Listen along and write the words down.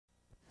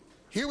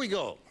Here we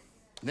go.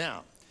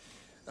 Now,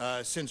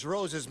 since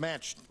Rose has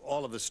matched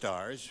all of the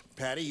stars,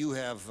 Patty, you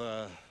have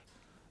a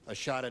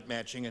shot at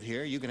matching it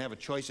here. You can have a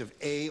choice of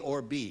A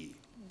or B.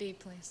 B,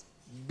 please.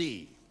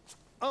 B.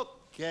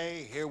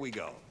 Okay, here we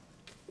go.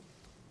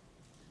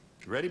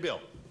 Ready,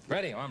 Bill?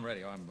 Ready? Oh, I'm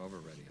ready. Oh, I'm over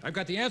ready. I've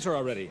got the answer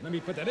already. Let me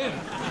put that in. I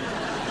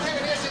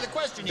haven't answered the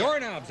question yet.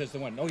 Doorknobs is the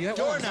one. Oh, yeah.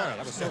 Doorknobs. Well,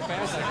 that was so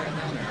fast I got it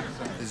down there.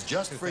 So. It's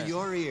just for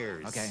your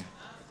ears. Okay.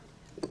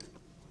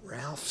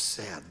 Ralph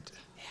said,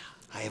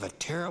 I have a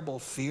terrible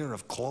fear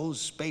of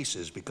closed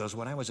spaces because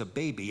when I was a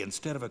baby,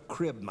 instead of a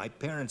crib, my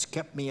parents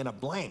kept me in a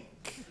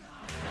blank.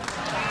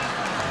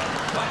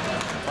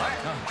 What?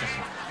 No, just...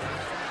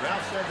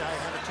 Ralph said, I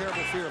have a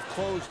terrible fear of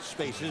closed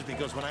spaces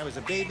because when I was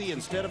a baby,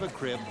 instead of a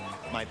crib,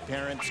 my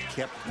parents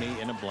kept me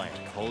in a blank.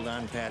 Hold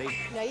on, Patty.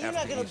 Now, you're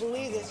not going to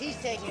believe this. He's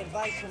taking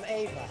advice from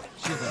Ava.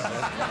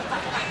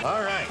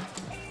 All right.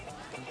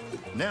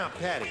 Now,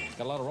 Patty.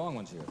 Got a lot of wrong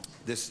ones here.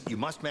 You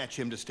must match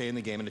him to stay in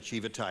the game and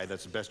achieve a tie.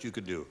 That's the best you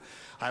could do.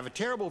 I have a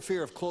terrible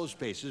fear of closed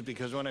spaces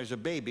because when I was a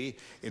baby,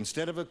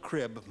 instead of a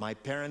crib, my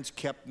parents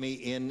kept me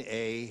in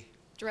a...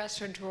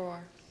 Dresser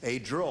drawer. A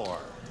drawer.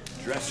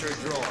 Dresser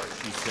drawer,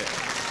 she said.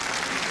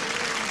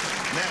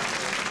 Now,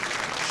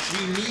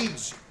 she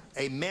needs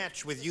a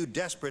match with you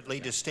desperately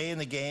to stay in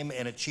the game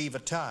and achieve a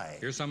tie.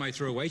 Here's some I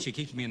threw away. She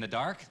keeps me in the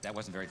dark. That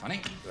wasn't very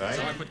funny. Right.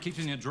 So I put keeps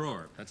me in a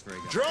drawer. That's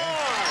very good. Drawer!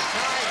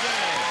 Tie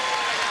game!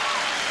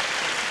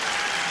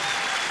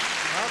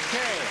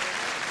 Okay.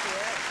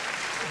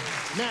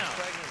 Now,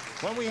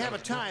 when we have a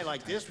tie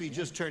like this, we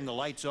just turn the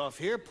lights off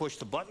here, push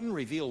the button,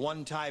 reveal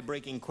one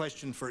tie-breaking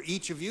question for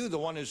each of you. The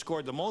one who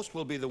scored the most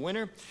will be the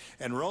winner.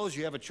 And Rose,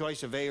 you have a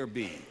choice of A or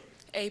B.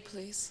 A,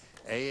 please.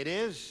 A it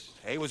is.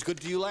 A was good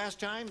to you last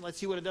time. Let's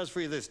see what it does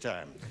for you this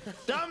time.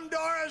 Dumb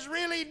Dora's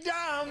really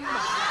dumb.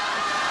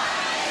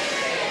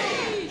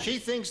 She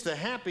thinks the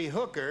happy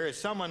hooker is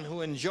someone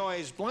who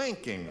enjoys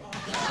blanking.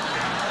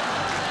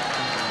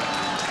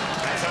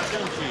 That's how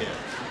dumb she is.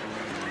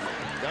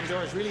 Dumb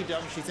Dora's really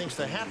dumb. She thinks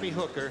the happy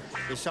hooker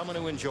is someone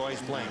who enjoys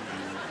blanking.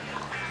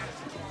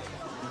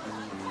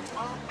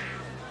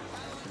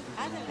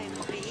 I think it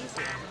would be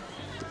easy.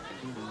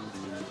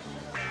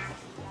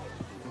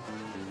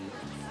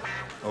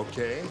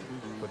 Okay,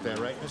 put that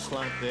right in the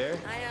slot there.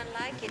 I don't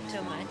like it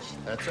too much.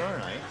 That's all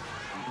right.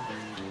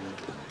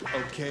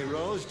 Okay,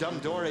 Rose, Dumb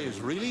Dora is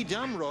really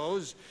dumb,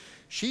 Rose.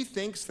 She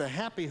thinks the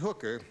happy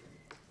hooker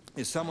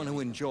is someone who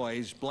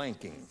enjoys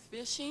blanking.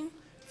 Fishing?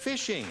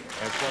 Fishing,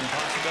 that's one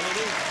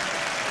possibility.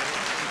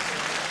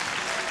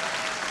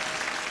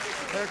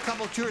 There are a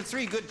couple, 2 or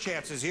 3 good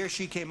chances here.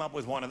 She came up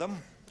with one of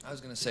them. I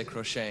was going to say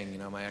crocheting. You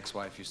know, my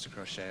ex-wife used to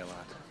crochet a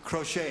lot.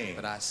 Crocheting.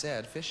 But I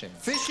said fishing.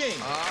 Fishing.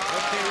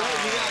 Okay,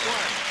 Rose, you got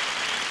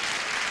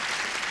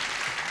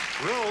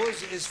one.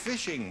 Rose is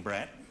fishing,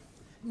 Brett.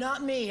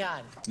 Not me,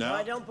 hon. No?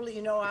 I don't believe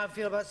you know how I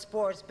feel about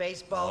sports,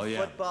 baseball,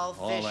 football,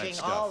 fishing,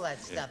 all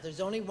that stuff. There's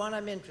only one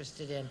I'm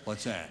interested in.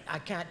 What's that? I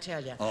can't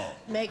tell you. Oh.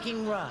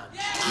 Making rugs.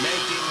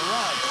 Making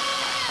rugs.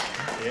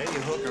 Yeah,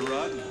 you hook a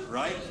rug,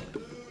 right?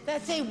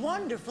 That's a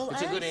wonderful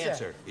answer. It's a good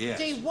answer, yes.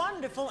 It's a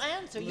wonderful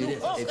answer. You It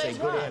is. hook It's a a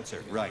good rug.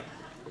 answer, right.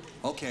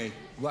 Okay.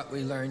 What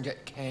we learned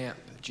at camp,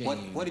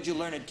 Gene. What did you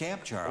learn at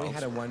camp, Charles? We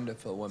had a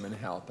wonderful woman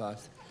help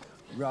us.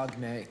 Rug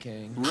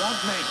making.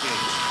 Rug making.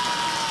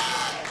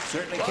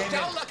 Certainly Well, came in.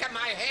 don't look at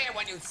my hair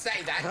when you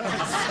say that.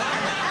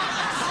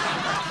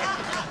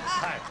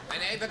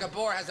 And Ava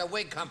Gabor has a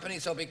wig company,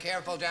 so be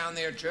careful down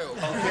there, too.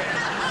 Okay.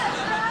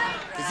 Right.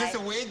 Is this a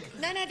wig?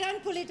 No,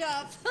 don't pull it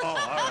off. Oh, all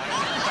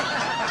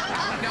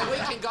right. No, we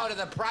can go to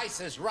the Price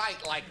is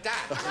Right like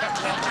that.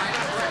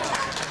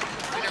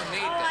 We don't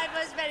need that. I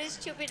was very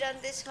stupid on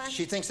this one.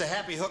 She thinks the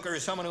happy hooker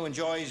is someone who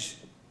enjoys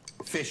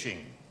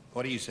fishing.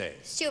 What do you say?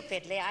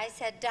 Stupidly, I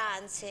said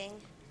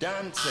dancing.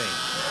 Dancing.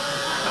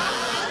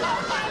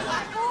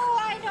 Oh,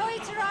 I know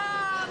it's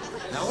wrong.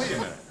 Now, wait a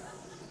minute.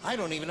 I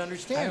don't even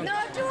understand. No,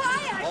 do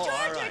I? I Oh, all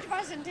told you right. it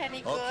wasn't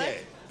any good.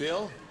 Okay.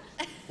 Bill,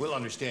 we'll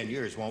understand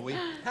yours, won't we?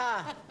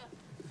 Ha.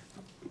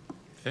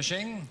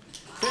 Fishing?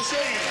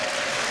 Fishing!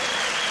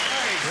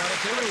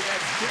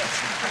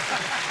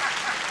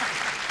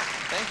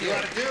 Thank you. You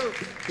want to do?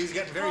 He's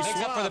getting very Make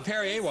up for the suave.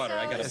 Perrier water.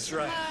 I got to. That's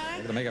right. I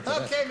got to make up for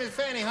that. Okay, Miss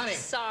Fannie, honey.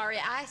 Sorry,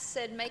 I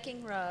said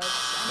making rugs.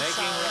 I'm Making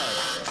sorry.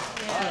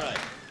 rugs. All right.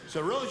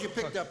 So, Rose, you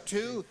picked up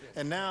 2,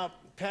 and now,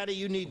 Patty,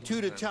 you need 2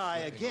 to tie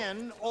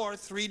again, or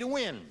 3 to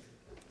win.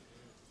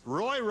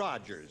 Roy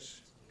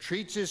Rogers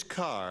treats his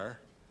car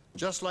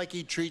just like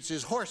he treats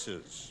his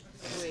horses.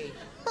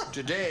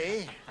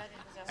 Today,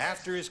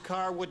 after his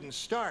car wouldn't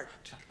start,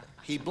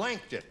 he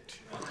blanked it.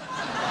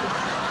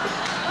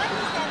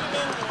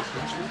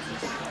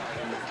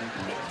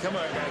 Come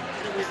on, guys,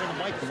 get away from the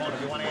microphone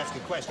if you want to ask a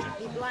question.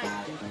 He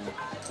blanked.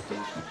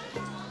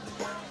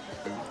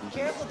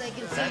 Careful, they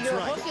can see That's your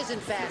right. hook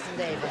isn't fastened,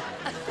 Ava.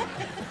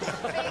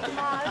 Big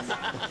Moz.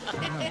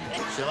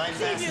 Shall I See if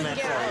fasten you can that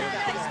get for her you?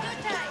 hook It's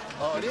too tight.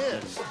 Oh, it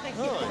is.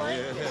 Oh,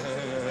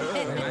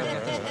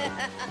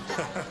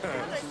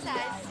 What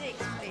size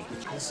 6, please?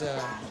 Is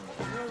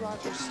Roy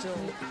Rogers still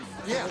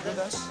yeah. with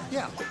us?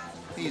 Yeah.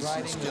 He's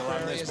riding still the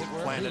on prairie, this as it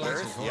were. planet He likes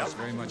Earth. his horse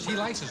very much. He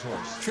likes his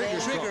horse.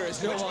 Trigger's Trigger gone.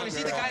 is no longer Is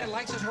he the guy that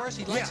likes his horse?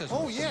 He likes his Oh,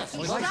 horse. yes. Oh,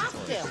 He he likes his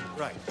stopped horse. him.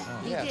 Right.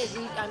 He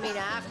did. I mean,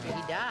 after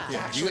he died. Yeah.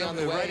 Actually, you on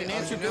the way, write an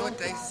answer, You know Bill? what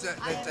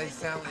they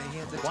sound like? He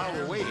has a While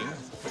we're waiting.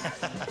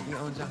 He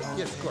owns a home.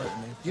 Yes, of course.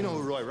 You know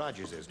who Roy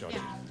Rogers is, don't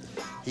you?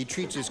 He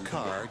treats his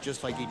car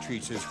just like he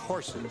treats his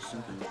horses.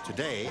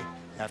 Today,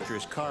 after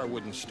his car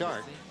wouldn't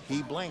start,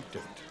 he blanked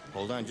it.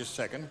 Hold on just a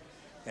second.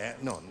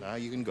 No, now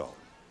you can go.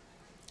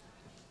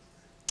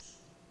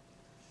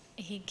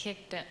 He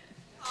kicked it.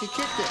 He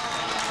kicked it.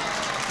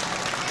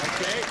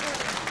 Okay.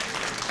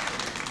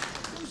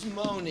 Who's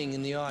moaning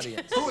in the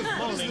audience? Who is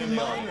moaning in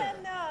the I audience?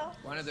 don't know.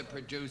 One of the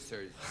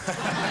producers. He's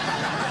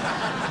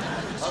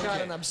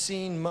got an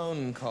obscene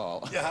moan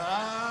call.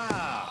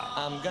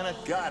 Ah, I'm gonna...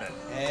 got it.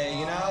 Hey,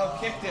 you know,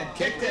 kicked it.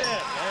 Kicked it. There's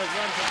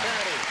one for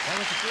Patty. That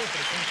was the truth,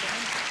 but it comes down.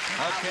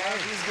 Okay.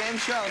 These game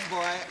shows,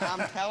 boy.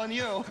 I'm telling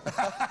you.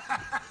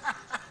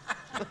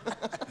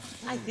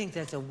 I think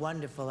that's a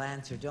wonderful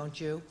answer, don't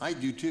you? I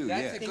do too,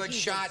 That's yeah. a think good he's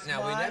shot as now.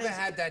 We smart never as-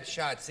 had that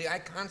shot. See, I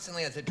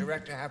constantly, as a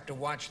director, have to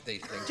watch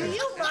these things. Do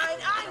you mind?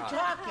 I'm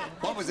talking.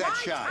 What was that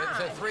shot? It's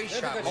a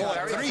three-shot. Oh, a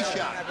Very three seldom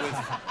shot. have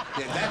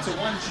With, yeah, that's a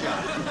one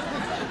shot.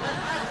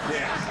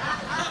 Yeah.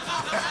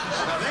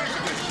 Now there's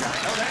a good shot.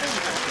 Oh, that is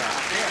a good shot.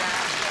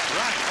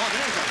 Yeah. Right. Oh,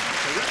 there's a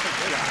terrific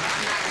shot.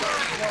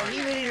 Well, he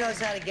really knows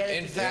how to get it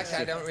In fact,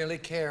 I don't really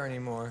care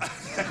anymore.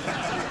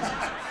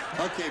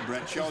 Okay,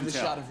 Brett, show and The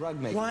tell. shot of rug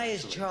making. Why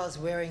is Charles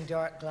wearing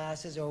dark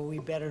glasses, or we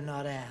better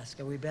not ask?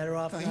 Are we better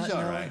off not He's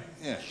all knowing? right.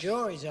 Yeah.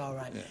 Sure, he's all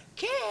right.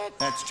 Kick.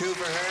 That's two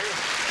for her.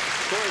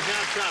 Score's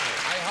now tied.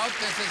 I hope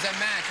this is a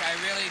match. I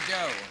really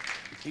do.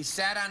 He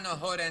sat on the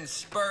hood and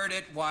spurred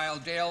it while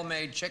Dale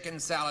made chicken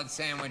salad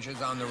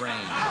sandwiches on the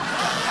range.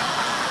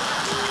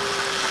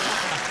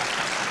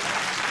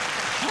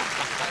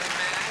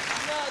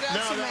 No,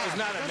 that was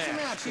not a That's a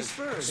match. match. He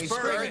spurred. He Spurred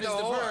spurred is the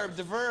the horse. verb.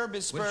 The verb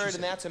is spurred,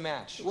 and that's a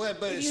match. Well,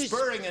 but You-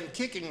 spurring and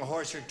kicking a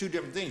horse are two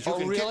different things. You Oh,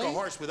 can kick really? a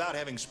horse without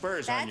having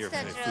spurs on That's your the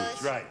feet.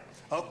 truth. Right.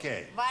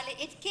 Okay. Well,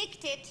 it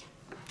kicked it.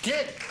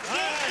 Kick. All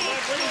right,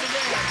 let's win the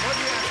game. What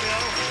do you have,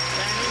 Bill?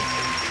 Fannie?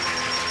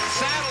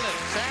 Saddle it.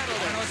 Saddled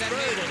I don't know what it. that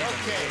Spurred means. it.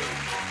 Okay.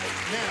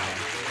 Now,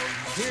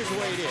 here's the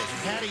way it is.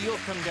 Patty,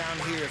 you'll come down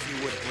here if you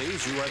would,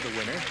 please. You are the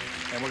winner.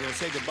 And we're going to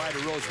say goodbye to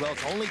Rose Welch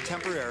only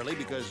temporarily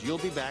because you'll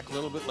be back a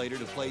little bit later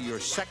to play your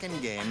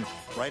second game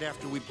right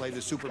after we play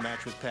the super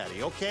match with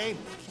Patty. Okay?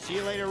 See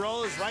you later,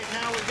 Rose. Right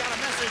now, we've got a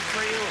message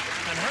for you.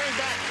 And hurry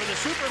back for the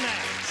super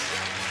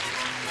match.